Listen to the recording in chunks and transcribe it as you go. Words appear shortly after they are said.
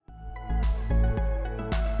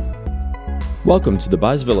Welcome to the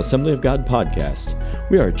Byesville Assembly of God podcast.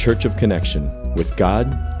 We are a church of connection with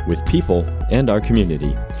God, with people, and our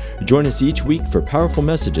community. Join us each week for powerful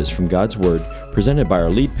messages from God's Word presented by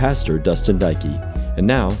our lead pastor, Dustin Dykey. And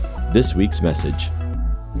now, this week's message.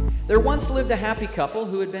 There once lived a happy couple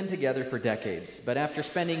who had been together for decades, but after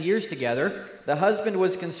spending years together, the husband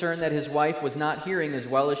was concerned that his wife was not hearing as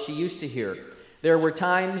well as she used to hear. There were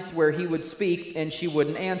times where he would speak and she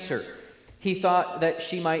wouldn't answer. He thought that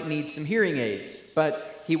she might need some hearing aids,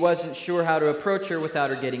 but he wasn't sure how to approach her without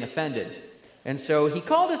her getting offended. And so he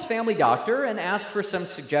called his family doctor and asked for some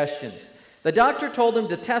suggestions. The doctor told him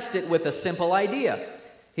to test it with a simple idea.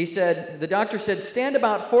 The doctor said, stand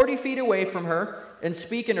about 40 feet away from her and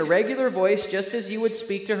speak in a regular voice just as you would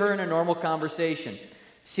speak to her in a normal conversation.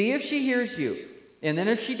 See if she hears you. And then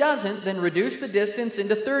if she doesn't, then reduce the distance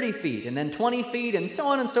into 30 feet and then 20 feet and so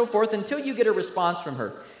on and so forth until you get a response from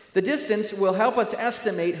her. The distance will help us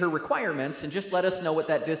estimate her requirements and just let us know what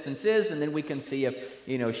that distance is, and then we can see if,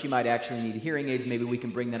 she might actually need hearing aids. Maybe we can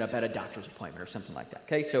bring that up at a doctor's appointment or something like that.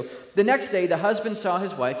 Okay, so the next day, the husband saw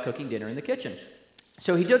his wife cooking dinner in the kitchen.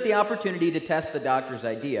 So he took the opportunity to test the doctor's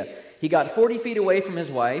idea. He got 40 feet away from his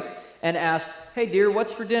wife and asked, hey, dear,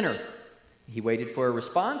 what's for dinner? He waited for a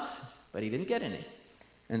response, but he didn't get any.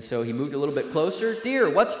 And so he moved a little bit closer. Dear,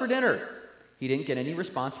 what's for dinner? He didn't get any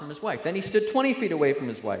response from his wife. Then he stood 20 feet away from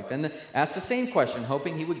his wife and asked the same question,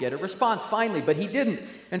 hoping he would get a response finally, but he didn't.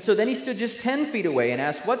 And so then he stood just 10 feet away and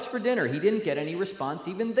asked, what's for dinner? He didn't get any response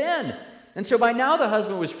even then. And so by now the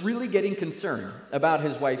husband was really getting concerned about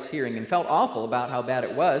his wife's hearing and felt awful about how bad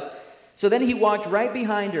it was. So then he walked right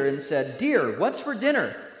behind her and said, dear, what's for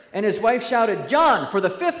dinner? And his wife shouted, John, for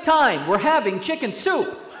the 5th time, we're having chicken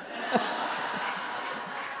soup.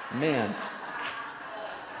 Man.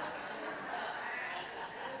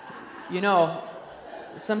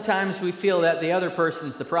 Sometimes we feel that the other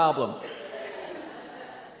person's the problem,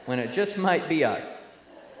 when it just might be us.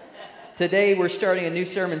 Today, we're starting a new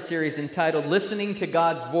sermon series entitled Listening to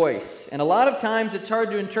God's Voice. And a lot of times, it's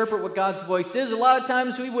hard to interpret what God's voice is. A lot of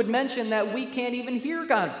times, we would mention that we can't even hear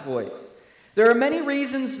God's voice. There are many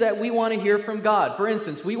reasons that we want to hear from God. For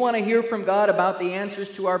instance, we want to hear from God about the answers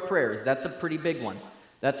to our prayers. That's a pretty big one.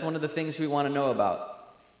 That's one of the things we want to know about.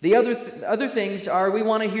 The other things are we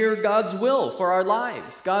want to hear God's will for our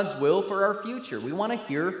lives, God's will for our future. We want to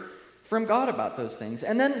hear from God about those things.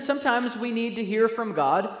 And then sometimes we need to hear from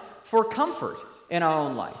God for comfort in our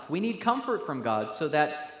own life. We need comfort from God so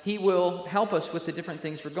that He will help us with the different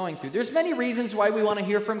things we're going through. There's many reasons why we want to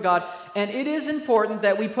hear from God, and it is important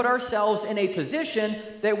that we put ourselves in a position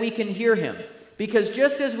that we can hear Him. Because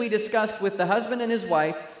just as we discussed with the husband and his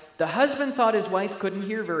wife, the husband thought his wife couldn't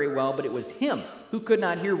hear very well, but it was him who could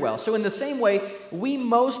not hear well. So in the same way, we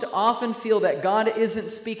most often feel that God isn't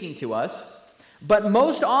speaking to us, but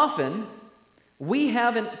most often, we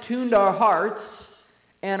haven't tuned our hearts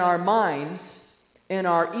and our minds and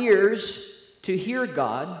our ears to hear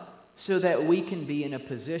God so that we can be in a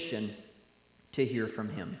position to hear from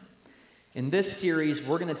Him. In this series,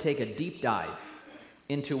 we're going to take a deep dive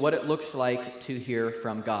into what it looks like to hear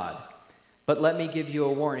from God. But let me give you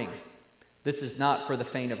a warning. This is not for the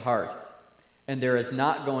faint of heart, and there is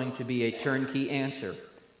not going to be a turnkey answer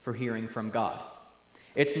for hearing from God.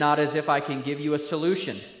 It's not as if I can give you a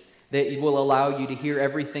solution that will allow you to hear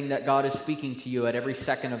everything that God is speaking to you at every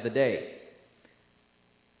second of the day.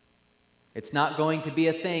 It's not going to be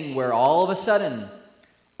a thing where all of a sudden,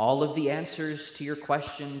 all of the answers to your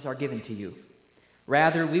questions are given to you.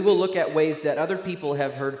 Rather, we will look at ways that other people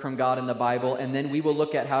have heard from God in the Bible, and then we will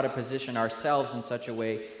look at how to position ourselves in such a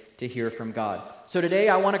way to hear from God. So today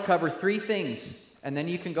I want to cover 3 things, and then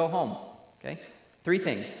you can go home, okay? 3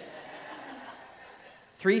 things.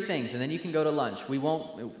 3 things, and then you can go to lunch. We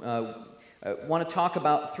want to talk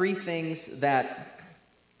about 3 things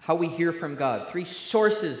how we hear from God, 3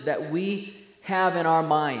 sources that we have in our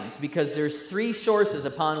minds, because there's 3 sources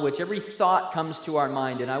upon which every thought comes to our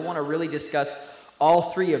mind, and I want to really discuss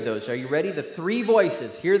all 3 of those. Are you ready? The 3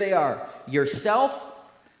 voices. Here they are. Yourself,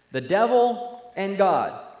 the devil, and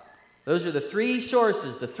God. Those are the 3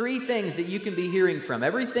 sources, the 3 things that you can be hearing from.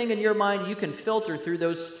 Everything in your mind, you can filter through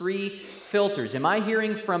those 3 filters. Am I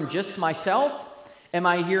hearing from just myself? Am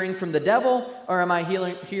I hearing from the devil? Or am I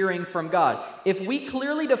hearing from God? If we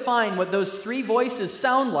clearly define what those 3 voices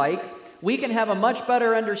sound like, we can have a much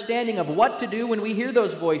better understanding of what to do when we hear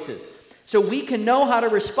those voices. So we can know how to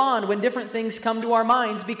respond when different things come to our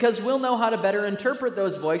minds, because we'll know how to better interpret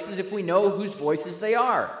those voices if we know whose voices they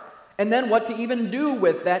are. And then what to even do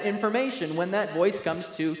with that information when that voice comes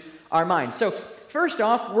to our minds. So first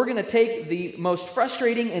off, we're going to take the most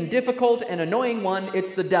frustrating and difficult and annoying one.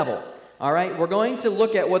 It's the devil. All right, we're going to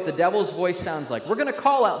look at what the devil's voice sounds like. We're going to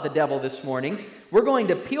call out the devil this morning. We're going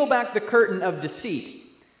to peel back the curtain of deceit.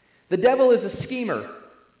 The devil is a schemer,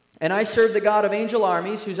 and I serve the God of angel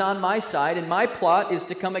armies who's on my side, and my plot is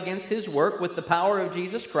to come against his work with the power of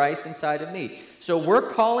Jesus Christ inside of me. So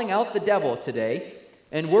we're calling out the devil today,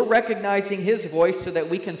 and we're recognizing his voice so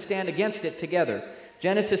that we can stand against it together.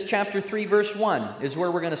 Genesis chapter 3, verse 1 is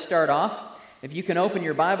where we're going to start off. If you can open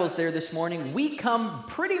your Bibles there this morning, we come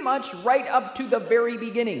pretty much right up to the very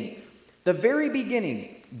beginning. The very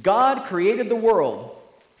beginning. God created the world.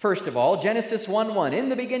 First of all, Genesis 1:1. In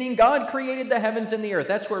the beginning, God created the heavens and the earth.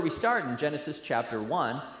 That's where we start in Genesis chapter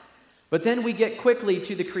 1. But then we get quickly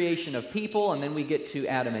to the creation of people, and then we get to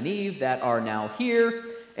Adam and Eve that are now here.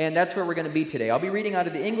 And that's where we're going to be today. I'll be reading out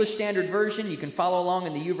of the English Standard Version. You can follow along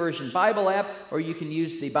in the YouVersion Bible app, or you can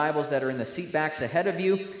use the Bibles that are in the seat backs ahead of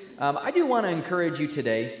you. I do want to encourage you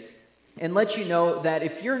today and let you know that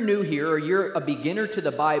if you're new here or you're a beginner to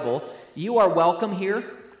the Bible, you are welcome here.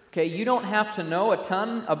 Okay, you don't have to know a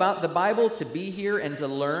ton about the Bible to be here and to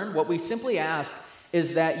learn. What we simply ask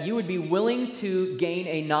is that you would be willing to gain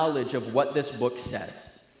a knowledge of what this book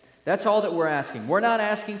says. That's all that we're asking. We're not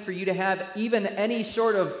asking for you to have even any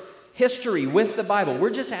sort of history with the Bible.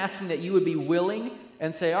 We're just asking that you would be willing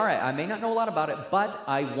and say, all right, I may not know a lot about it, but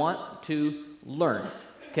I want to learn.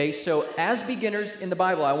 Okay, so as beginners in the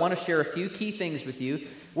Bible, I want to share a few key things with you.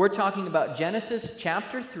 We're talking about Genesis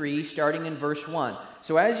chapter 3, starting in verse 1.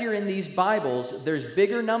 So as you're in these Bibles, there's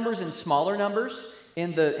bigger numbers and smaller numbers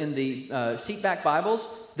in the seatback Bibles.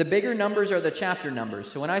 The bigger numbers are the chapter numbers.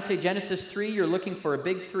 So when I say Genesis 3, you're looking for a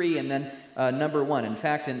big 3 and then number 1. In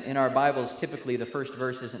fact, in our Bibles, typically the first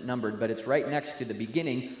verse isn't numbered, but it's right next to the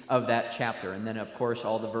beginning of that chapter. And then, of course,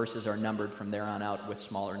 all the verses are numbered from there on out with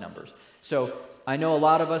smaller numbers. So I know a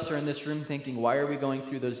lot of us are in this room thinking, why are we going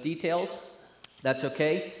through those details? That's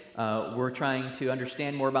okay. We're trying to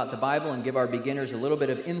understand more about the Bible and give our beginners a little bit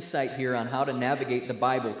of insight here on how to navigate the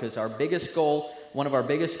Bible, because our biggest goal, one of our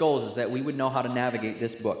biggest goals, is that we would know how to navigate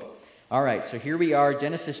this book. All right, so here we are,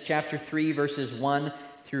 Genesis chapter 3, verses 1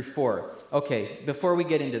 through 4. Okay, before we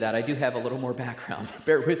get into that, I do have a little more background.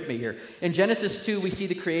 Bear with me here. In Genesis 2, we see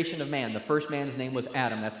the creation of man. The first man's name was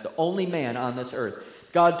Adam. That's the only man on this earth.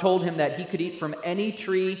 God told him that he could eat from any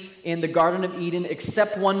tree in the Garden of Eden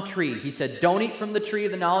except one tree. He said, don't eat from the tree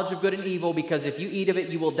of the knowledge of good and evil, because if you eat of it,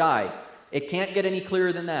 you will die. It can't get any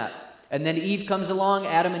clearer than that. And then Eve comes along,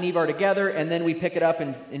 Adam and Eve are together, and then we pick it up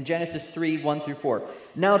in Genesis 3, 1 through 4.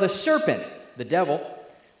 Now the serpent, the devil,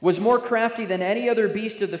 was more crafty than any other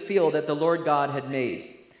beast of the field that the Lord God had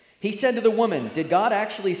made. He said to the woman, did God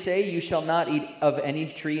actually say you shall not eat of any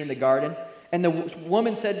tree in the garden? And the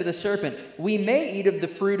woman said to the serpent, we may eat of the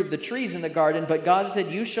fruit of the trees in the garden, but God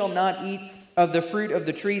said, you shall not eat of the fruit of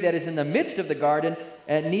the tree that is in the midst of the garden,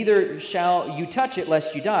 and neither shall you touch it,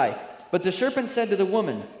 lest you die. But the serpent said to the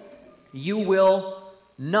woman, you will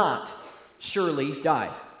not surely die.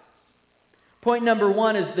 Point number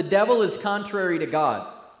 1 is the devil is contrary to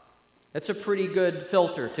God. That's a pretty good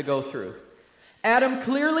filter to go through. Adam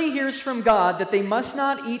clearly hears from God that they must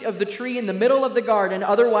not eat of the tree in the middle of the garden,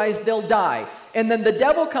 otherwise they'll die. And then the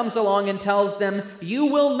devil comes along and tells them, you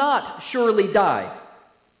will not surely die.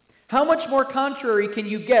 How much more contrary can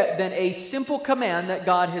you get than a simple command that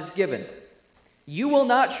God has given? You will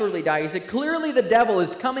not surely die. He said, clearly the devil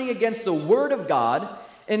is coming against the word of God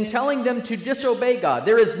and telling them to disobey God.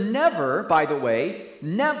 There is never, by the way,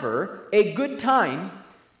 never a good time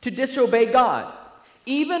to disobey God.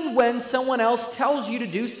 Even when someone else tells you to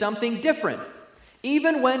do something different,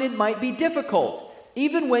 even when it might be difficult,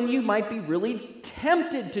 even when you might be really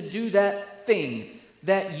tempted to do that thing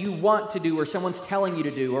that you want to do or someone's telling you to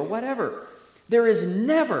do or whatever, there is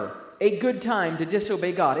never a good time to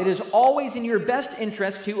disobey God. It is always in your best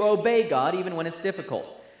interest to obey God, even when it's difficult.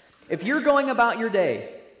 If you're going about your day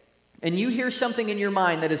and you hear something in your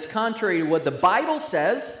mind that is contrary to what the Bible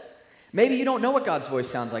says, maybe you don't know what God's voice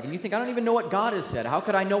sounds like, and you think, I don't even know what God has said. How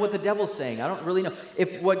could I know what the devil's saying? I don't really know.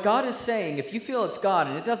 If what God is saying, if you feel it's God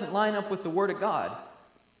and it doesn't line up with the Word of God,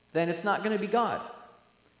 then it's not going to be God.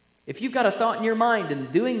 If you've got a thought in your mind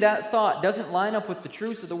and doing that thought doesn't line up with the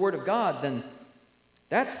truths of the Word of God, then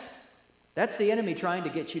that's the enemy trying to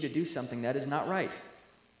get you to do something that is not right.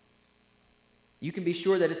 You can be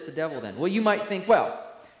sure that it's the devil then. Well, you might think, well,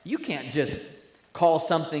 you can't just call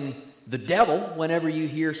something the devil whenever you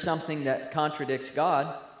hear something that contradicts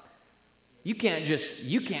God. You can't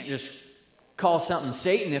just call something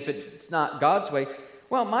Satan if it's not God's way.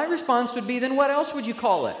 Well, my response would be, then what else would you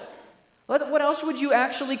call it? What else would you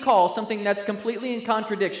actually call something that's completely in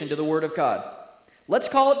contradiction to the Word of God? Let's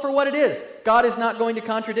call it for what it is. God is not going to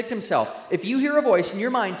contradict himself. If you hear a voice in your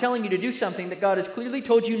mind telling you to do something that God has clearly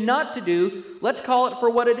told you not to do, let's call it for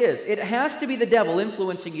what it is. It has to be the devil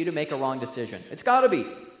influencing you to make a wrong decision. It's got to be.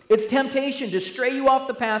 It's temptation to stray you off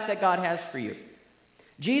the path that God has for you.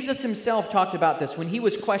 Jesus himself talked about this when he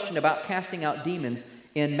was questioned about casting out demons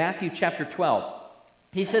in Matthew chapter 12.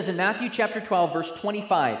 He says in Matthew chapter 12, verse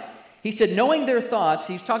 25, he said, knowing their thoughts,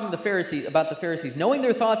 he's talking to the Pharisees about the Pharisees, knowing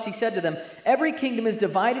their thoughts, he said to them, every kingdom is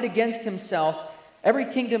divided against himself, every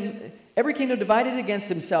kingdom divided against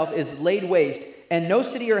himself is laid waste, and no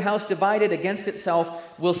city or house divided against itself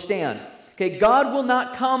will stand. Okay, God will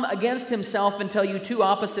not come against himself and tell you two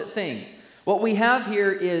opposite things. What we have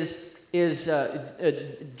here is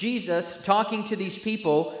Jesus talking to these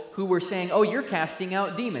people who were saying, oh, you're casting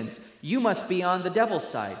out demons. You must be on the devil's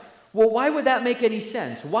side. Well, why would that make any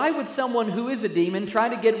sense? Why would someone who is a demon try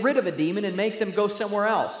to get rid of a demon and make them go somewhere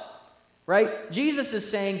else? Right? Jesus is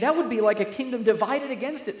saying that would be like a kingdom divided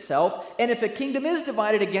against itself, and if a kingdom is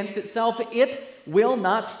divided against itself, it will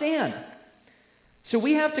not stand. So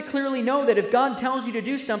we have to clearly know that if God tells you to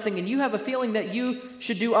do something and you have a feeling that you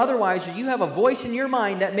should do otherwise, or you have a voice in your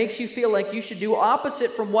mind that makes you feel like you should do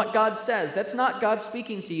opposite from what God says, that's not God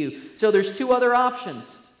speaking to you. So there's two other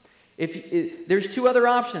options. There's two other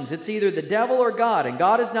options. It's either the devil or God, and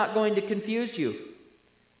God is not going to confuse you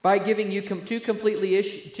by giving you two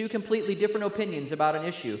completely different opinions about an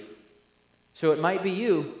issue. So it might be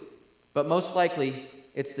you, but most likely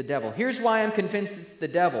it's the devil. Here's why I'm convinced it's the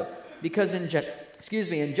devil. Because in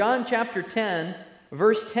John chapter 10,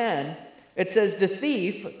 verse 10, it says, the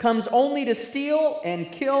thief comes only to steal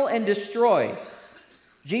and kill and destroy.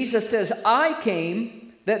 Jesus says, I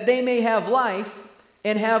came that they may have life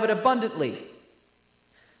and have it abundantly.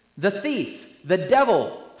 The thief, the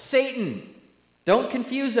devil, Satan, don't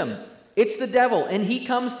confuse him. It's the devil, and he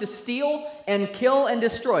comes to steal and kill and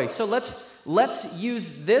destroy. So let's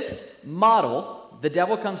use this model. The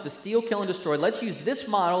devil comes to steal, kill, and destroy. Let's use this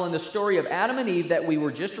model in the story of Adam and Eve that we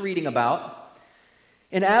were just reading about.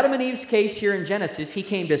 In Adam and Eve's case here in Genesis, he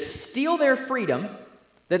came to steal their freedom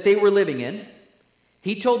that they were living in.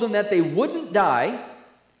 He told them that they wouldn't die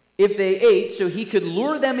if they ate, so he could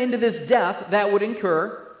lure them into this death that would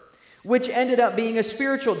incur, which ended up being a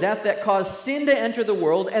spiritual death that caused sin to enter the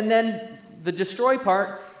world. And then the destroy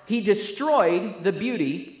part, he destroyed the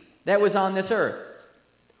beauty that was on this earth.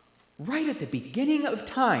 Right at the beginning of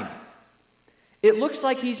time. It looks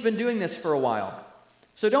like he's been doing this for a while.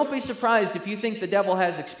 So don't be surprised if you think the devil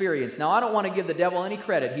has experience. Now, I don't want to give the devil any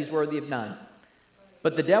credit. He's worthy of none.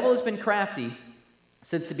 But the devil has been crafty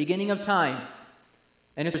since the beginning of time.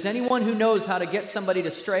 And if there's anyone who knows how to get somebody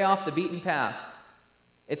to stray off the beaten path,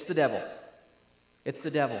 it's the devil. It's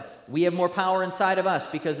the devil. We have more power inside of us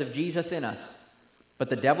because of Jesus in us. But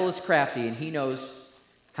the devil is crafty, and he knows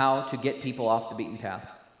how to get people off the beaten path.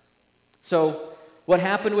 So what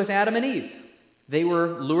happened with Adam and Eve? They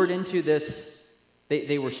were lured into this.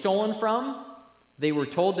 They were stolen from. They were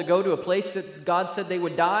told to go to a place that God said they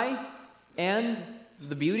would die. And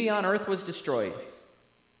the beauty on earth was destroyed.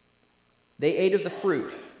 They ate of the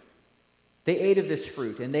fruit. They ate of this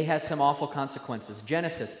fruit, and they had some awful consequences.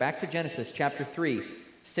 Back to Genesis chapter 3,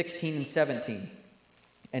 16 and 17.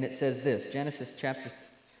 And it says this, Genesis chapter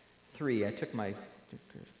 3. I took my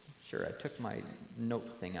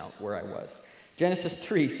note thing out where I was. Genesis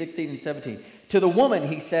 3, 16 and 17. To the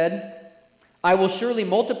woman, he said, I will surely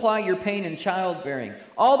multiply your pain in childbearing.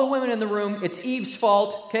 All the women in the room, it's Eve's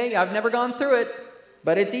fault. Okay, I've never gone through it,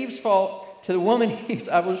 but it's Eve's fault. To the woman,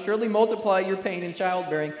 I will surely multiply your pain in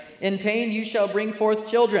childbearing. In pain you shall bring forth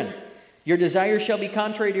children. Your desire shall be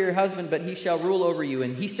contrary to your husband, but he shall rule over you.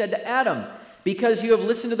 And he said to Adam, because you have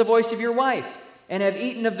listened to the voice of your wife, and have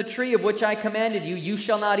eaten of the tree of which I commanded you, you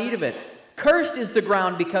shall not eat of it. Cursed is the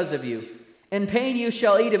ground because of you. In pain you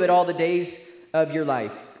shall eat of it all the days of your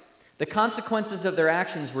life. The consequences of their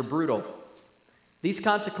actions were brutal. These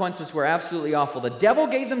consequences were absolutely awful. The devil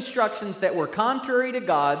gave them instructions that were contrary to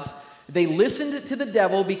God's. They listened to the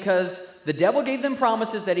devil because the devil gave them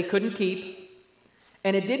promises that he couldn't keep,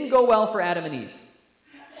 and it didn't go well for Adam and Eve.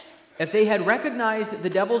 If they had recognized the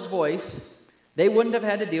devil's voice, they wouldn't have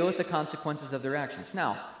had to deal with the consequences of their actions.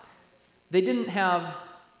 Now, they didn't have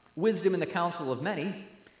wisdom in the counsel of many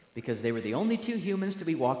because they were the only two humans to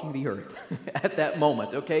be walking the earth at that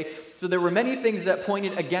moment, okay? So there were many things that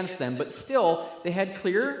pointed against them, but still, they had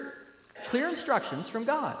clear instructions from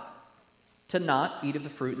God to not eat of the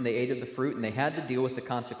fruit, and they ate of the fruit, and they had to deal with the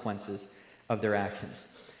consequences of their actions.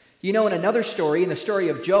 You know, in another story, in the story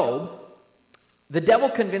of Job, the devil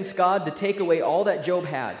convinced God to take away all that Job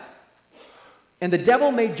had. And the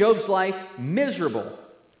devil made Job's life miserable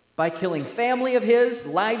by killing family of his,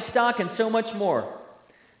 livestock, and so much more.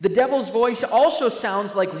 The devil's voice also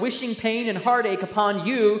sounds like wishing pain and heartache upon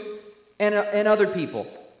you and other people.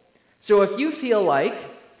 So if you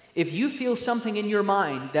feel something in your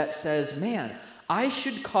mind that says, man, I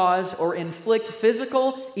should cause or inflict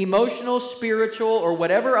physical, emotional, spiritual, or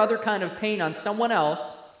whatever other kind of pain on someone else,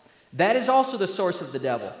 that is also the source of the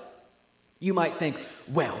devil. You might think,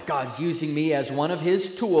 well, God's using me as one of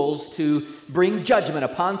his tools to bring judgment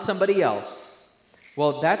upon somebody else.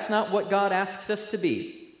 Well, that's not what God asks us to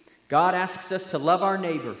be. God asks us to love our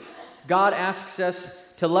neighbor. God asks us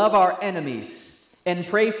to love our enemies and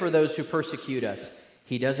pray for those who persecute us.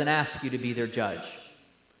 He doesn't ask you to be their judge.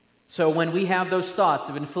 So when we have those thoughts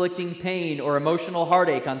of inflicting pain or emotional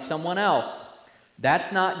heartache on someone else,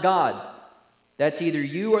 that's not God. That's either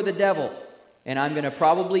you or the devil. And I'm going to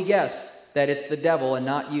probably guess that it's the devil and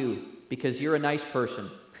not you, because you're a nice person.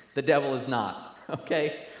 The devil is not.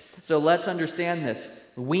 Okay? So let's understand this.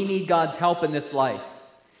 We need God's help in this life,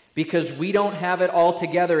 because we don't have it all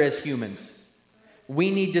together as humans. We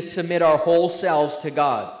need to submit our whole selves to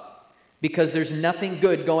God, because there's nothing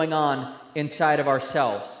good going on inside of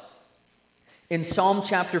ourselves. In Psalm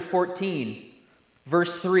chapter 14,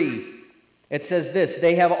 verse 3, it says this,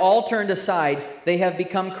 "They have all turned aside, they have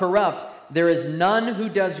become corrupt. There is none who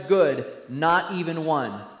does good, not even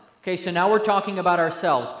one." Okay, so now we're talking about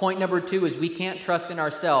ourselves. Point number 2 is we can't trust in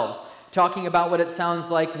ourselves. Talking about what it sounds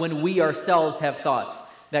like when we ourselves have thoughts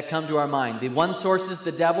that come to our mind. The one source is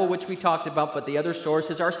the devil, which we talked about, but the other source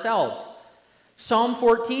is ourselves. Psalm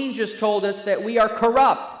 14 just told us that we are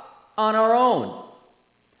corrupt on our own.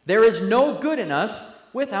 There is no good in us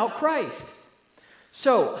without Christ.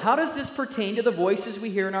 So, how does this pertain to the voices we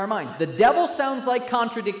hear in our minds? The devil sounds like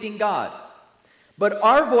contradicting God. But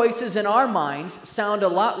our voices in our minds sound a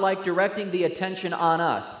lot like directing the attention on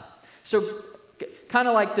us. So, kind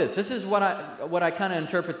of like this. This is what I kind of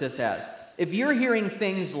interpret this as. If you're hearing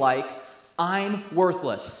things like, I'm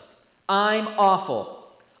worthless, I'm awful,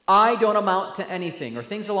 I don't amount to anything, or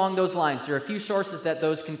things along those lines, there are a few sources that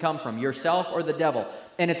those can come from, yourself or the devil.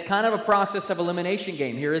 And it's kind of a process of elimination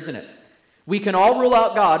game here, isn't it? We can all rule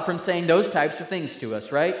out God from saying those types of things to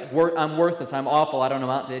us, right? I'm worthless, I'm awful, I don't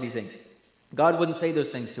amount to anything. God wouldn't say those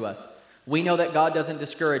things to us. We know that God doesn't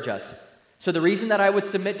discourage us. So the reason that I would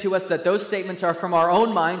submit to us that those statements are from our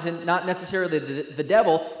own minds and not necessarily the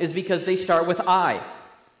devil is because they start with I.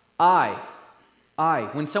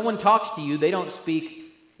 When someone talks to you, they don't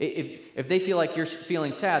speak, if they feel like you're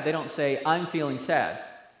feeling sad, they don't say, I'm feeling sad.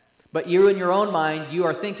 But you in your own mind, you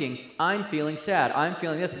are thinking, I'm feeling sad, I'm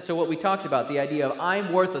feeling this. And so what we talked about, the idea of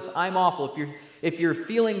I'm worthless, I'm awful, if you're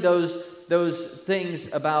feeling those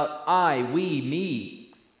things about I, we,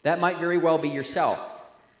 me, that might very well be yourself.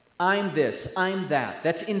 I'm this, I'm that.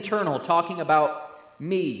 That's internal, talking about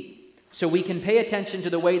me. So we can pay attention to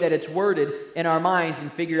the way that it's worded in our minds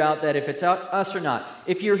and figure out that if it's us or not.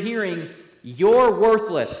 If you're hearing, you're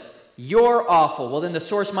worthless, you're awful, well then the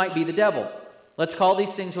source might be the devil. Let's call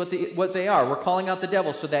these things what they are. We're calling out the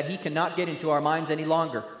devil so that he cannot get into our minds any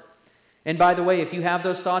longer. And by the way, if you have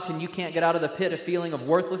those thoughts and you can't get out of the pit of feeling of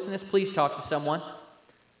worthlessness, please talk to someone.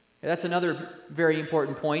 That's another very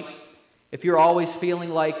important point. If you're always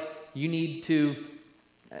feeling like you need to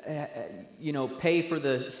pay for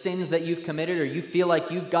the sins that you've committed, or you feel like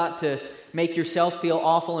you've got to make yourself feel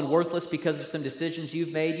awful and worthless because of some decisions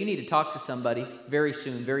you've made, you need to talk to somebody very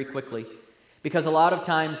soon, very quickly. Because a lot of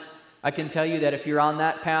times, I can tell you that if you're on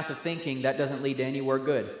that path of thinking, that doesn't lead to anywhere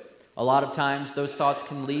good. A lot of times, those thoughts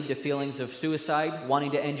can lead to feelings of suicide,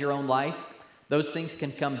 wanting to end your own life. Those things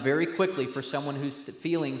can come very quickly for someone who's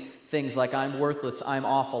feeling things like, I'm worthless, I'm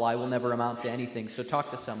awful, I will never amount to anything. So talk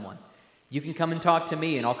to someone. You can come and talk to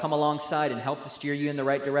me, and I'll come alongside and help to steer you in the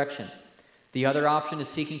right direction. The other option is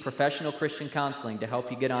seeking professional Christian counseling to help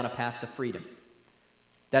you get on a path to freedom.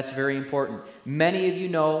 That's very important. Many of you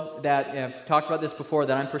know that, I've talked about this before,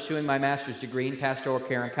 that I'm pursuing my master's degree in pastoral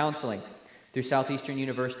care and counseling through Southeastern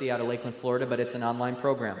University out of Lakeland, Florida, but it's an online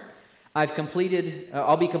program. I'll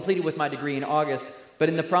be completed with my degree in August, but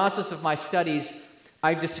in the process of my studies,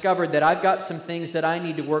 I've discovered that I've got some things that I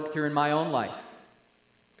need to work through in my own life.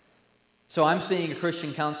 So I'm seeing a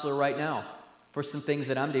Christian counselor right now for some things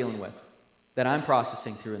that I'm dealing with, that I'm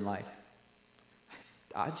processing through in life.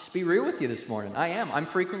 I'll just be real with you this morning. I am. I'm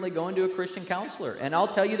frequently going to a Christian counselor, and I'll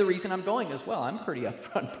tell you the reason I'm going as well. I'm a pretty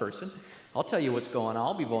upfront person. I'll tell you what's going on.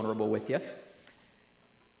 I'll be vulnerable with you.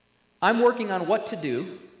 I'm working on what to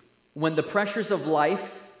do when the pressures of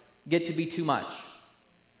life get to be too much.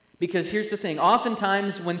 Because here's the thing.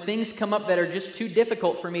 Oftentimes, when things come up that are just too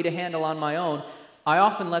difficult for me to handle on my own, I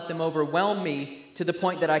often let them overwhelm me to the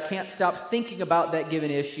point that I can't stop thinking about that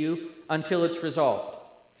given issue until it's resolved.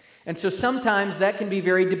 And so sometimes that can be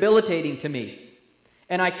very debilitating to me.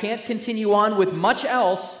 And I can't continue on with much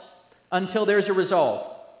else until there's a resolve.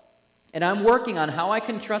 And I'm working on how I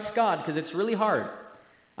can trust God, because it's really hard.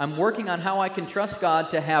 I'm working on how I can trust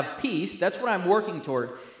God to have peace. That's what I'm working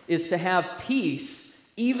toward, is to have peace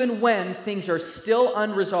even when things are still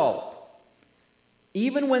unresolved.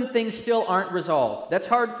 Even when things still aren't resolved. That's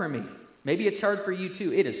hard for me. Maybe it's hard for you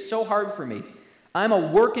too. It is so hard for me. I'm a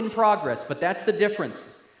work in progress, but that's the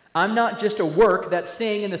difference. I'm not just a work that's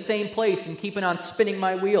staying in the same place and keeping on spinning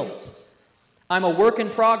my wheels. I'm a work in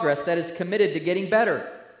progress that is committed to getting better.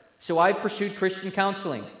 So I've pursued Christian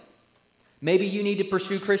counseling. Maybe you need to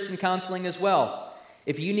pursue Christian counseling as well.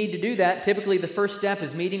 If you need to do that, typically the first step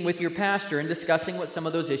is meeting with your pastor and discussing what some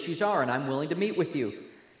of those issues are, and I'm willing to meet with you.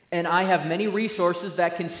 And I have many resources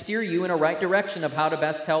that can steer you in a right direction of how to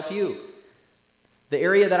best help you. The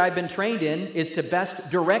area that I've been trained in is to best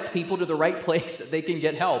direct people to the right place that they can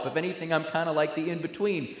get help. If anything, I'm kind of like the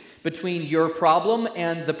in-between, between your problem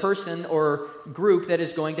and the person or group that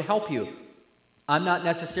is going to help you. I'm not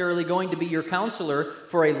necessarily going to be your counselor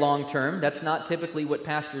for a long term. That's not typically what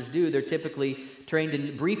pastors do. They're typically trained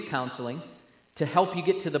in brief counseling to help you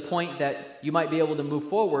get to the point that you might be able to move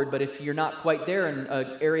forward. But if you're not quite there in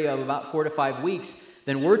an area of about 4 to 5 weeks,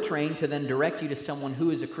 then we're trained to then direct you to someone who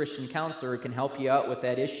is a Christian counselor who can help you out with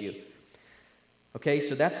that issue. Okay,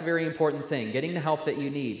 so that's a very important thing, getting the help that you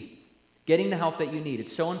need. Getting the help that you need.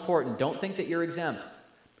 It's so important. Don't think that you're exempt.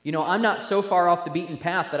 You know, I'm not so far off the beaten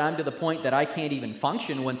path that I'm to the point that I can't even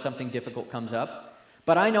function when something difficult comes up.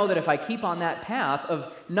 But I know that if I keep on that path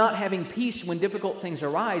of not having peace when difficult things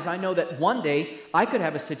arise, I know that one day I could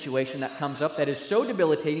have a situation that comes up that is so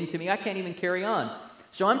debilitating to me I can't even carry on.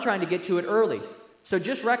 So I'm trying to get to it early. So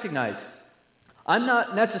just recognize, I'm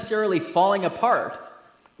not necessarily falling apart,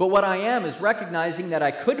 but what I am is recognizing that I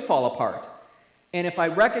could fall apart. And if I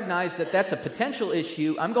recognize that that's a potential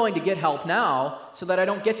issue, I'm going to get help now so that I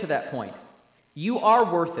don't get to that point. You are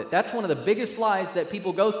worth it. That's one of the biggest lies that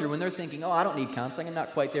people go through when they're thinking, oh, I don't need counseling, I'm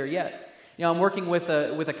not quite there yet. You know, I'm working with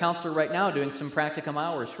a counselor right now doing some practicum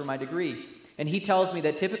hours for my degree. And he tells me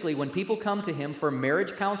that typically when people come to him for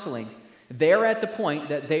marriage counseling, they're at the point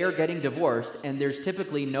that they are getting divorced, and there's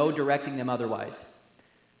typically no directing them otherwise.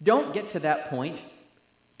 Don't get to that point.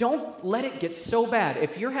 Don't let it get so bad.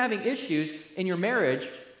 If you're having issues in your marriage,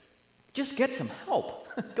 just get some help.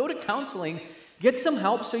 Go to counseling, get some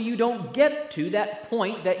help so you don't get to that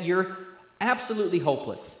point that you're absolutely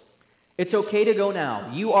hopeless. It's okay to go now.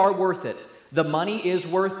 You are worth it. The money is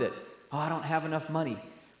worth it. Oh, I don't have enough money.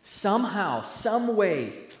 Somehow, some way,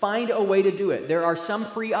 find a way to do it. There are some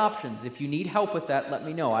free options. If you need help with that, let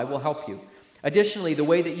me know. I will help you. Additionally, the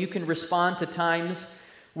way that you can respond to times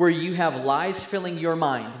where you have lies filling your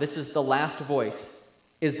mind, this is the last voice,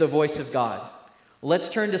 is the voice of God. Let's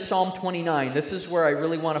turn to Psalm 29. This is where I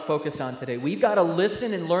really want to focus on today. We've got to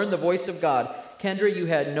listen and learn the voice of God. Kendra, you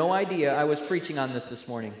had no idea I was preaching on this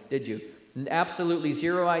morning, did you? Absolutely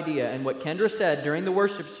zero idea. And what Kendra said during the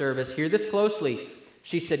worship service, hear this closely.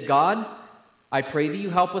 She said, God, I pray that you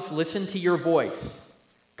help us listen to your voice.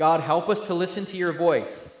 God, help us to listen to your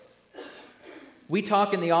voice. We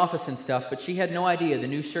talk in the office and stuff, but she had no idea the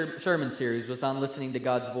new sermon series was on listening to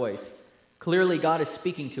God's voice. Clearly, God is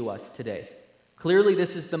speaking to us today. Clearly,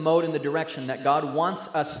 this is the mode and the direction that God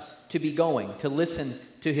wants us to be going, to listen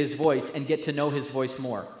to his voice and get to know his voice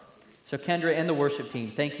more. So Kendra and the worship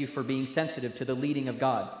team, thank you for being sensitive to the leading of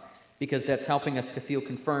God, because that's helping us to feel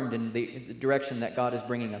confirmed in the direction that God is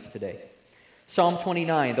bringing us today. Psalm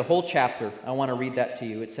 29, the whole chapter, I want to read that to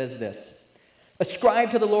you. It says this: Ascribe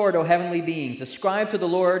to the Lord, O heavenly beings. Ascribe to the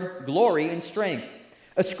Lord glory and strength.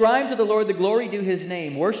 Ascribe to the Lord the glory due his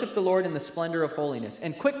name. Worship the Lord in the splendor of holiness.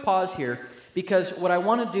 And quick pause here, because what I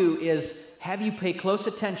want to do is have you pay close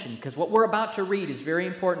attention, because what we're about to read is very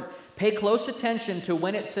important. Pay close attention to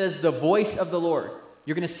when it says the voice of the Lord.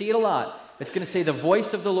 You're going to see it a lot. It's going to say the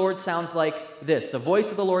voice of the Lord sounds like this. The voice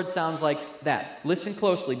of the Lord sounds like that. Listen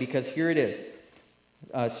closely, because here it is.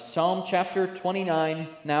 Psalm chapter 29,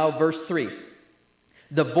 now verse 3.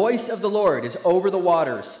 The voice of the Lord is over the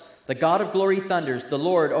waters. The God of glory thunders, the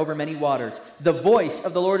Lord over many waters. The voice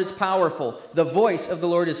of the Lord is powerful. The voice of the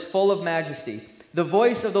Lord is full of majesty. The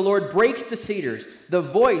voice of the Lord breaks the cedars. The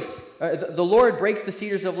Lord breaks the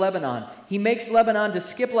cedars of Lebanon. He makes Lebanon to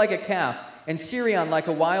skip like a calf, and Syrian like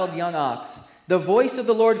a wild young ox. The voice of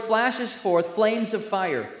the Lord flashes forth flames of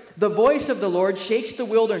fire. The voice of the Lord shakes the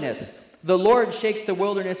wilderness. The Lord shakes the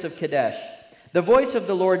wilderness of Kadesh. The voice of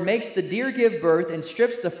the Lord makes the deer give birth and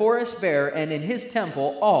strips the forest bare, and in his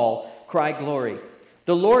temple all cry glory.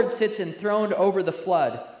 The Lord sits enthroned over the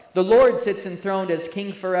flood. The Lord sits enthroned as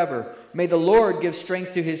king forever. May the Lord give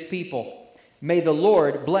strength to his people. May the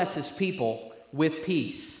Lord bless his people with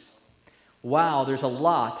peace. Wow, there's a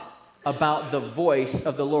lot about the voice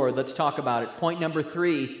of the Lord. Let's talk about it. Point number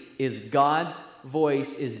 3 is God's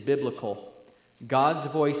voice is biblical.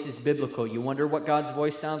 God's voice is biblical. You wonder what God's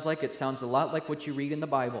voice sounds like? It sounds a lot like what you read in the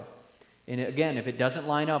Bible. And again, if it doesn't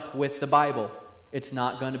line up with the Bible, it's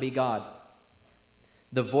not going to be God.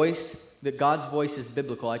 God's voice is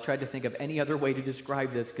biblical. I tried to think of any other way to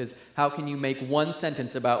describe this, because how can you make one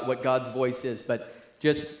sentence about what God's voice is? But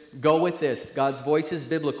just go with this. God's voice is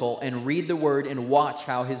biblical, and read the word and watch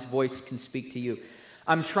how his voice can speak to you.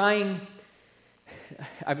 I've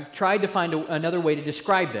tried to find another way to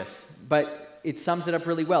describe this, but it sums it up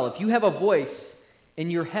really well. If you have a voice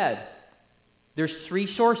in your head, there's 3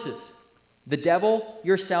 sources: the devil,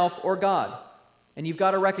 yourself, or God. And you've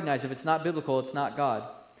got to recognize if it's not biblical, it's not God.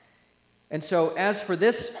 And so as for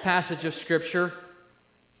this passage of Scripture,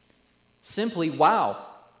 simply wow.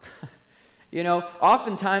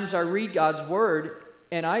 Oftentimes I read God's Word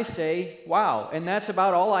and I say, wow, and that's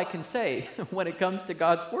about all I can say when it comes to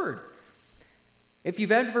God's Word. If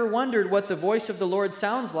you've ever wondered what the voice of the Lord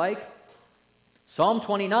sounds like, Psalm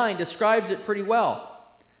 29 describes it pretty well.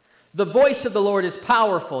 The voice of the Lord is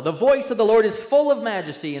powerful. The voice of the Lord is full of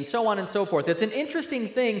majesty, and so on and so forth. It's an interesting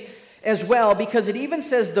thing as well, because it even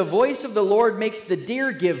says the voice of the Lord makes the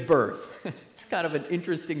deer give birth. It's kind of an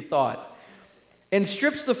interesting thought. And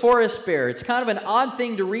strips the forest bare. It's kind of an odd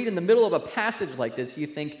thing to read in the middle of a passage like this. You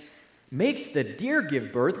think, makes the deer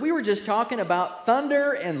give birth? We were just talking about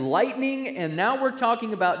thunder and lightning, and now we're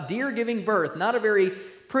talking about deer giving birth. Not a very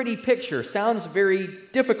pretty picture. Sounds very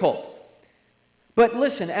difficult. But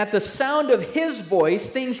listen, at the sound of his voice,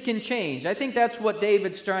 things can change. I think that's what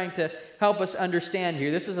David's trying to help us understand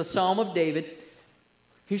here. This is a Psalm of David.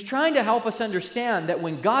 He's trying to help us understand that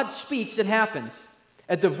when God speaks, it happens.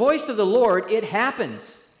 At the voice of the Lord, it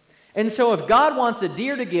happens. And so if God wants a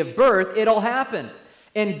deer to give birth, it'll happen.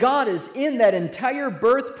 And God is in that entire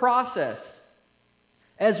birth process.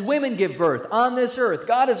 As women give birth on this earth,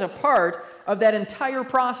 God is a part of that entire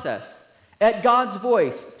process. At God's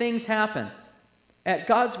voice, things happen. At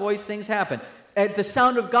God's voice, things happen. At the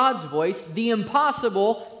sound of God's voice, the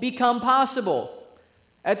impossible become possible.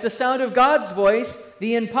 At the sound of God's voice,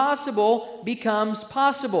 the impossible becomes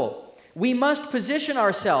possible. We must position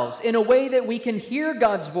ourselves in a way that we can hear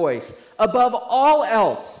God's voice above all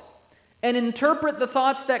else and interpret the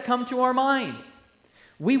thoughts that come to our mind.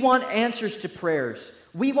 We want answers to prayers.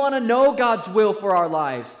 We want to know God's will for our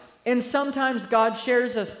lives. And sometimes God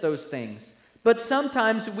shares us those things. But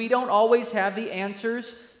sometimes we don't always have the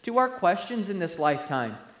answers to our questions in this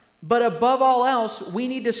lifetime. But above all else, we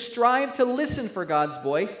need to strive to listen for God's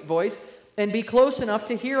voice and be close enough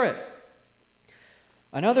to hear it.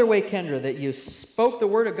 Another way, Kendra, that you spoke the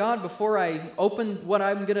word of God before I opened what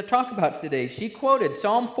I'm going to talk about today, she quoted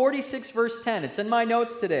Psalm 46, verse 10. It's in my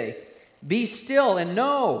notes today. Be still and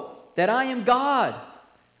know that I am God.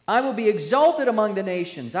 I will be exalted among the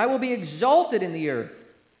nations. I will be exalted in the earth.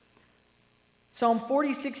 Psalm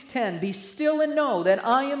 46:10, be still and know that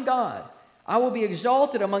I am God. I will be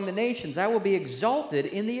exalted among the nations. I will be exalted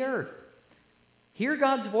in the earth. Hear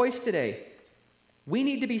God's voice today. We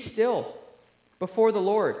need to be still before the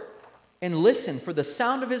Lord and listen for the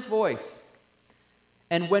sound of his voice.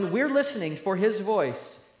 And when we're listening for his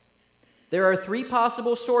voice, there are 3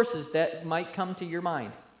 possible sources that might come to your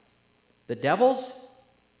mind: the devil's,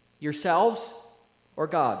 yourselves, or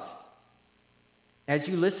God's. As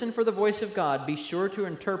you listen for the voice of God, be sure to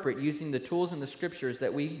interpret using the tools in the Scriptures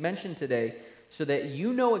that we mentioned today so that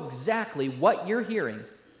you know exactly what you're hearing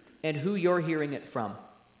and who you're hearing it from.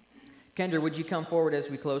 Kendra, would you come forward as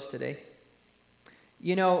we close today?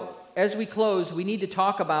 As we close, we need to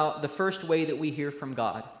talk about the first way that we hear from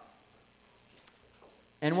God.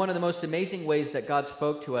 And one of the most amazing ways that God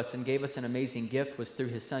spoke to us and gave us an amazing gift was through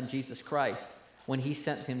his Son, Jesus Christ, when he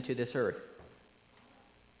sent him to this earth.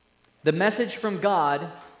 The message from God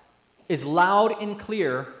is loud and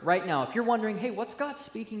clear right now. If you're wondering, hey, what's God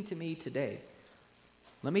speaking to me today?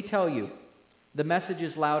 Let me tell you, the message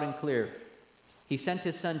is loud and clear. He sent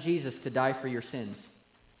his Son Jesus to die for your sins.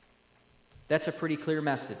 That's a pretty clear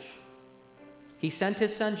message. He sent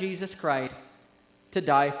his Son Jesus Christ to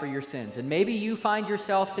die for your sins. And maybe you find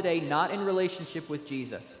yourself today not in relationship with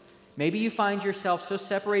Jesus. Maybe you find yourself so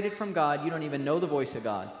separated from God you don't even know the voice of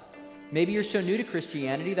God. Maybe you're so new to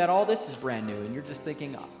Christianity that all this is brand new and you're just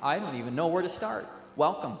thinking, I don't even know where to start.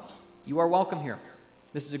 Welcome. You are welcome here.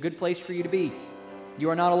 This is a good place for you to be. You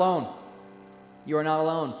are not alone. You are not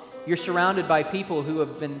alone. You're surrounded by people who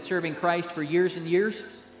have been serving Christ for years and years.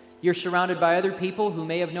 You're surrounded by other people who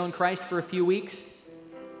may have known Christ for a few weeks.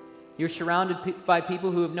 You're surrounded by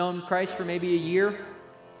people who have known Christ for maybe a year.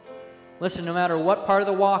 Listen, no matter what part of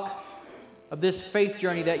the walk of this faith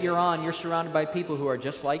journey that you're on, you're surrounded by people who are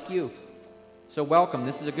just like you. So welcome.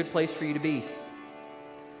 This is a good place for you to be.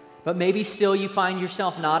 But maybe still you find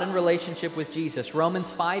yourself not in relationship with Jesus. Romans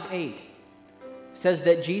 5:8 says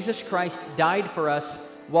that Jesus Christ died for us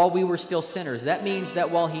while we were still sinners. That means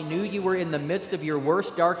that while he knew you were in the midst of your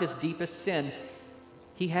worst, darkest, deepest sin,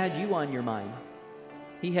 he had you on your mind.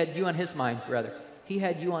 He had you on his mind, rather. He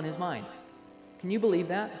had you on his mind. Can you believe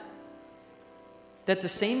that? That the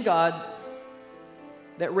same God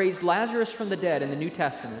that raised Lazarus from the dead in the New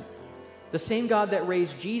Testament, the same God that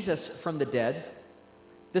raised Jesus from the dead,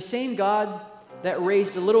 the same God that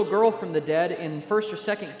raised a little girl from the dead in 1st or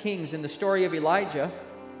 2nd Kings in the story of Elijah,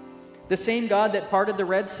 the same God that parted the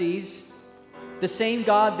Red Seas, the same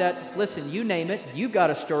God that, listen, you name it, you've got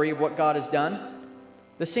a story of what God has done.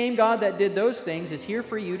 The same God that did those things is here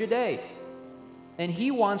for you today. And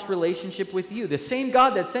he wants relationship with you. The same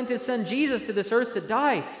God that sent his son Jesus to this earth to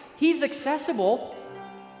die, he's accessible.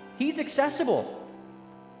 He's accessible.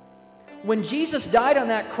 When Jesus died on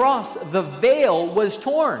that cross, the veil was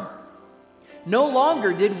torn. No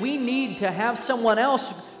longer did we need to have someone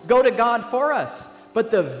else go to God for us.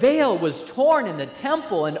 But the veil was torn in the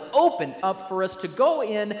temple and opened up for us to go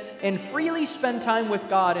in and freely spend time with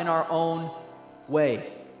God in our own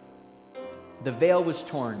way. The veil was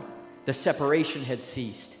torn. The separation had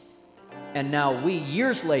ceased. And now we,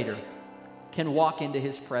 years later, can walk into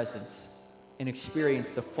his presence and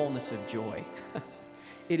experience the fullness of joy.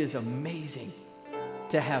 It is amazing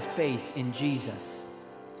to have faith in Jesus.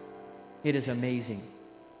 It is amazing.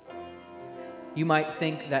 You might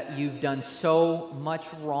think that you've done so much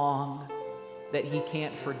wrong that he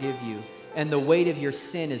can't forgive you. And the weight of your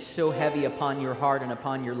sin is so heavy upon your heart and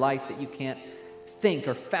upon your life that you can't think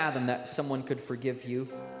or fathom that someone could forgive you.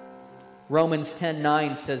 Romans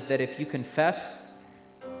 10:9 says that if you confess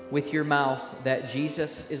with your mouth that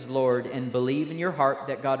Jesus is Lord and believe in your heart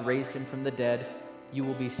that God raised him from the dead, you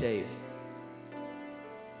will be saved.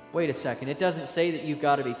 Wait a second. It doesn't say that you've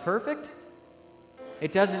got to be perfect.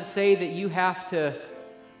 It doesn't say that you have to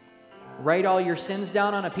write all your sins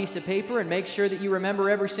down on a piece of paper and make sure that you remember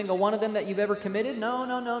every single one of them that you've ever committed. No.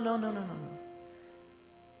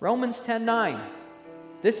 Romans 10:9.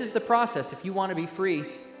 This is the process if you want to be free.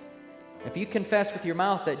 If you confess with your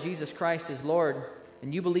mouth that Jesus Christ is Lord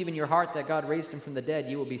and you believe in your heart that God raised him from the dead,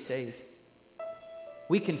 you will be saved.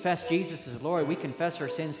 We confess Jesus is Lord. We confess our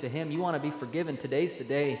sins to him. You want to be forgiven. Today's the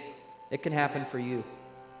day. It can happen for you.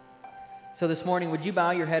 So this morning, would you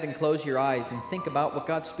bow your head and close your eyes and think about what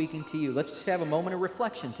God's speaking to you? Let's just have a moment of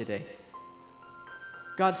reflection today.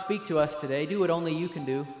 God, speak to us today. Do what only you can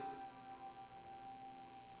do.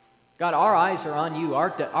 God, our eyes are on you.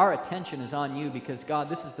 Our attention is on you because, God,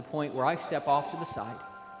 this is the point where I step off to the side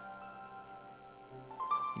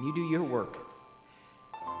and you do your work.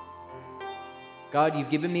 God, you've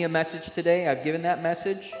given me a message today. I've given that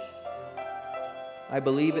message. I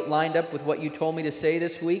believe it lined up with what you told me to say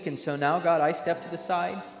this week. And so now, God, I step to the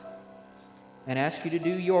side and ask you to do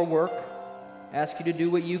your work. Ask you to do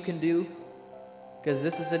what you can do. Because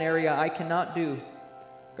this is an area I cannot do.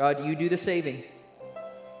 God, you do the saving.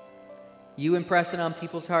 You impress it on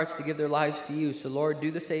people's hearts to give their lives to you. So, Lord,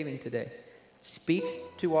 do the saving today. Speak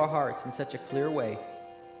to our hearts in such a clear way.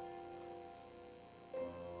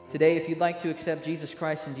 Today, if you'd like to accept Jesus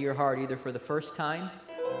Christ into your heart, either for the first time,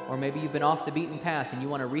 or maybe you've been off the beaten path and you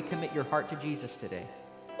want to recommit your heart to Jesus today,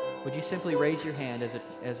 would you simply raise your hand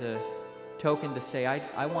as a token to say,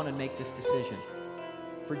 I want to make this decision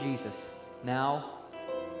for Jesus now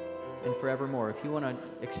and forevermore. If you want to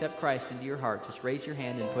accept Christ into your heart, just raise your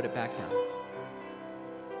hand and put it back down.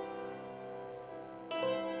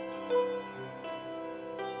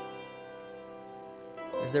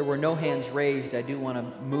 As there were no hands raised, I do want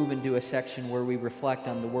to move into a section where we reflect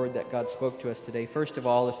on the word that God spoke to us today. First of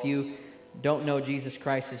all, if you don't know Jesus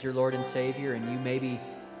Christ as your Lord and Savior, and you maybe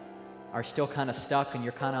are still kind of stuck and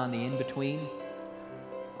you're kind of on the in-between,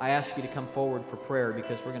 I ask you to come forward for prayer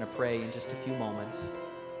because we're going to pray in just a few moments.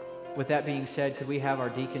 With that being said, could we have our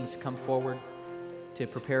deacons come forward to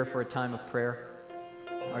prepare for a time of prayer?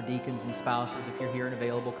 Our deacons and spouses, if you're here and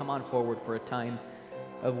available, come on forward for a time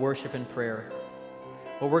of worship and prayer.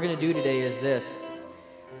 What we're going to do today is this.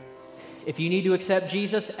 If you need to accept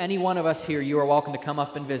Jesus, any one of us here, you are welcome to come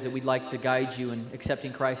up and visit. We'd like to guide you in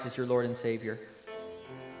accepting Christ as your Lord and Savior.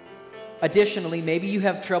 Additionally, maybe you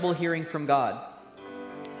have trouble hearing from God.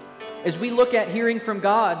 As we look at hearing from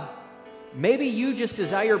God, Maybe you just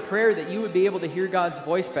desire prayer that you would be able to hear God's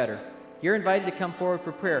voice better. You're invited to come forward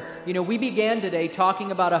for prayer. You know, we began today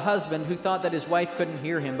talking about a husband who thought that his wife couldn't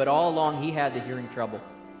hear him, but all along he had the hearing trouble.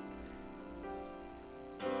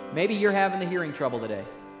 Maybe you're having the hearing trouble today.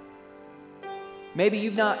 Maybe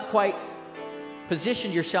you've not quite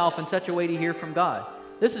positioned yourself in such a way to hear from God.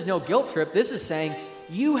 This is no guilt trip. This is saying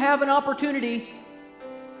you have an opportunity.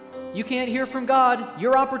 You can't hear from God.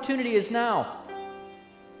 Your opportunity is now.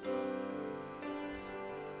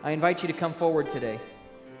 I invite you to come forward today.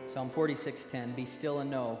 Psalm 46:10, be still and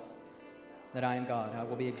know that I am God. I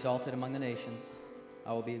will be exalted among the nations.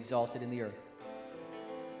 I will be exalted in the earth.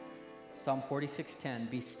 Psalm 46:10,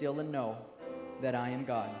 be still and know that I am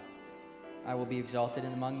God. I will be exalted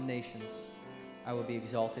among the nations. I will be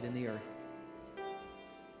exalted in the earth.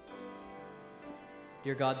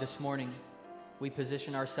 Dear God, this morning we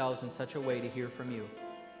position ourselves in such a way to hear from you.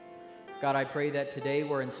 God, I pray that today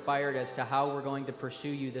we're inspired as to how we're going to pursue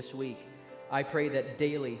you this week. I pray that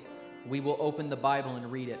daily we will open the Bible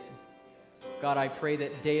and read it. God, I pray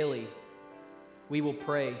that daily we will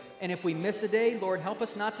pray. And if we miss a day, Lord, help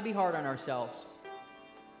us not to be hard on ourselves.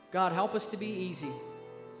 God, help us to be easy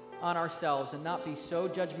on ourselves and not be so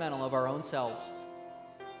judgmental of our own selves.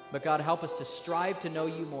 But God, help us to strive to know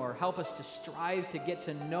you more. Help us to strive to get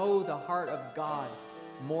to know the heart of God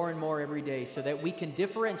more and more every day so that we can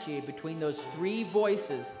differentiate between those three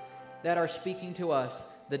voices that are speaking to us,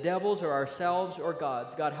 the devil's or ourselves or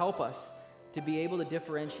God's. God, help us to be able to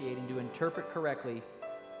differentiate and to interpret correctly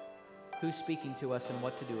who's speaking to us and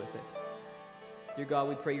what to do with it. Dear God,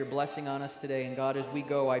 we pray your blessing on us today. And God, as we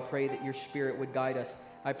go, I pray that your Spirit would guide us.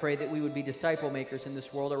 I pray that we would be disciple makers in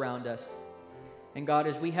this world around us. And God,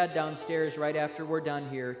 as we head downstairs right after we're done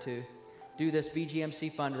here to do this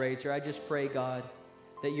BGMC fundraiser, I just pray, God,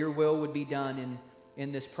 that your will would be done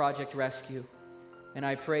in this Project Rescue. And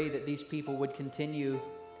I pray that these people would continue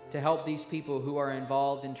to help these people who are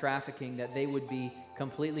involved in trafficking, that they would be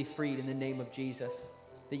completely freed in the name of Jesus,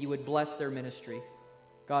 that you would bless their ministry.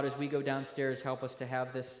 God, as we go downstairs, help us to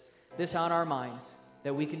have this on our minds,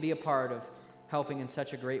 that we can be a part of helping in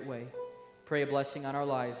such a great way. Pray a blessing on our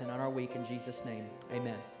lives and on our week in Jesus' name.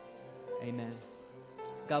 Amen. Amen.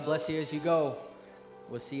 God bless you as you go.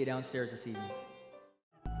 We'll see you downstairs this evening.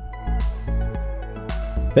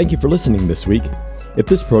 Thank you for listening this week. If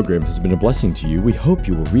this program has been a blessing to you, we hope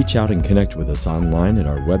you will reach out and connect with us online at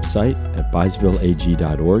our website at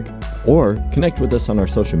byesvilleag.org or connect with us on our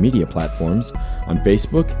social media platforms. On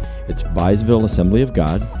Facebook, it's Byesville Assembly of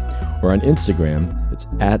God, or on Instagram, it's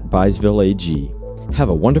 @ByesvilleAG. Have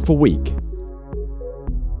a wonderful week.